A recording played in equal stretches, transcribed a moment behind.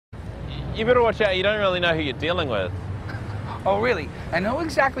You better watch out. You don't really know who you're dealing with. Oh, really? And who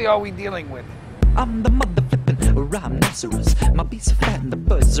exactly are we dealing with? I'm the mother flippin' Rhymenoceros. My beats are fat and the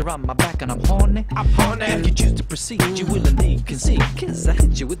birds are on my back and I'm horny. If you choose to proceed, you will indeed concede. Cause I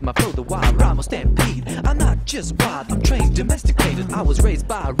hit you with my flow, the wild rhyme will stampede. I'm not just wild, I'm trained, domesticated. I was raised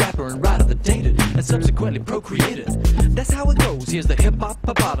by a rapper and writer that dated and subsequently procreated. That's how it goes. Here's the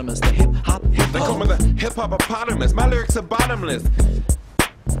hiphopopotamus, the hip-hop. They call me the hiphopopotamus. My lyrics are bottomless.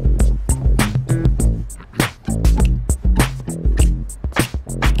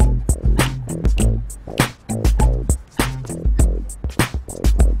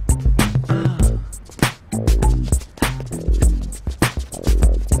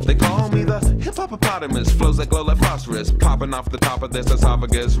 They call me the hiphopopotamus, flows that glow like phosphorus, popping off the top of this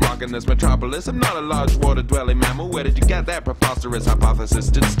esophagus, rocking this metropolis. I'm not a large water-dwelling mammal. Where did you get that preposterous hypothesis?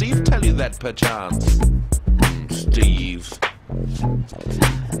 Did Steve tell you that perchance? Steve.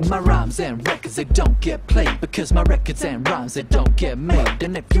 My rhymes and records, they don't get played because my records and rhymes, they don't get made.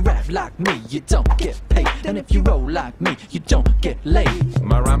 And if you rap like me, you don't get paid. And if you roll like me, you don't get laid.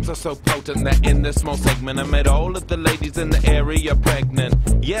 My rhymes are so potent that in this small segment I made all of the ladies in the area pregnant.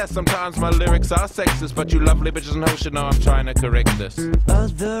 Yeah, sometimes my lyrics are sexist, but you lovely bitches know should know I'm trying to correct this.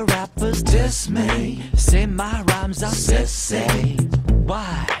 Other rappers diss me, say my rhymes are sexy.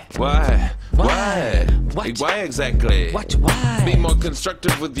 Why? Why? Why? Why? Why exactly? What? Why? Be more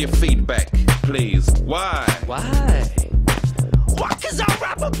constructive with your feedback, please. Why? Why? Why? Cause I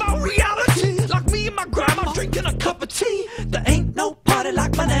rap about reality. Like me and my grandma drinking a cup of tea. There ain't no party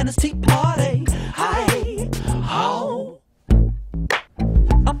like Bananas Tea Party. Hi, ho.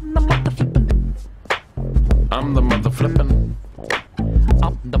 I'm the mother flippin'. I'm the mother flippin'.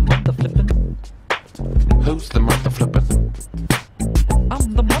 I'm the mother flippin'. Who's the mother flippin'?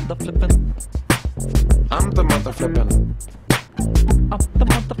 I'm the mother flippin'. I'm the mother flippin'. I'm the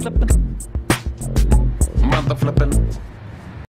mother flippin'. Mother flippin'.